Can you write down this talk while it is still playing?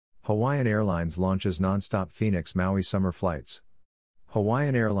Hawaiian Airlines launches nonstop Phoenix-Maui summer flights.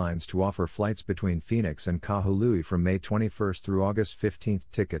 Hawaiian Airlines to offer flights between Phoenix and Kahului from May 21 through August 15.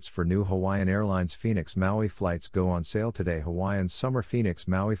 Tickets for new Hawaiian Airlines Phoenix-Maui flights go on sale today. Hawaiian's summer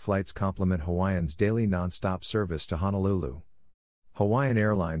Phoenix-Maui flights complement Hawaiian's daily nonstop service to Honolulu. Hawaiian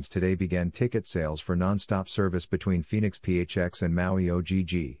Airlines today began ticket sales for nonstop service between Phoenix PHX and Maui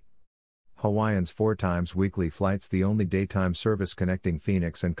OGG. Hawaiian's 4 times weekly flights, the only daytime service connecting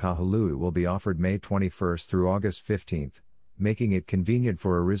Phoenix and Kahului, will be offered May 21 through August 15, making it convenient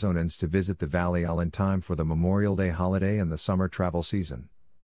for Arizonans to visit the Valley Isle in time for the Memorial Day holiday and the summer travel season.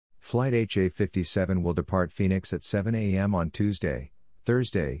 Flight HA57 will depart Phoenix at 7 a.m. on Tuesday,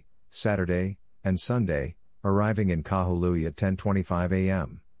 Thursday, Saturday, and Sunday, arriving in Kahului at 10:25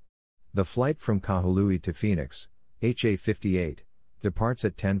 a.m. The flight from Kahului to Phoenix, HA58, departs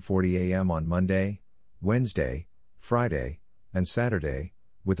at 10:40 a.m. on Monday, Wednesday, Friday, and Saturday,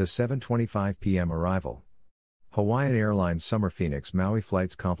 with a 7:25 p.m. arrival. Hawaiian Airlines summer Phoenix-Maui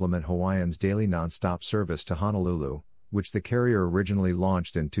flights complement Hawaiian's daily nonstop service to Honolulu, which the carrier originally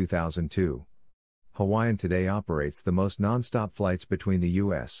launched in 2002. Hawaiian today operates the most nonstop flights between the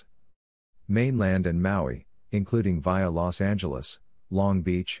U.S. mainland and Maui, including via Los Angeles, Long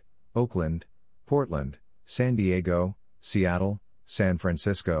Beach, Oakland, Portland, San Diego, Seattle, San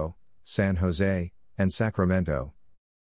Francisco, San Jose, and Sacramento.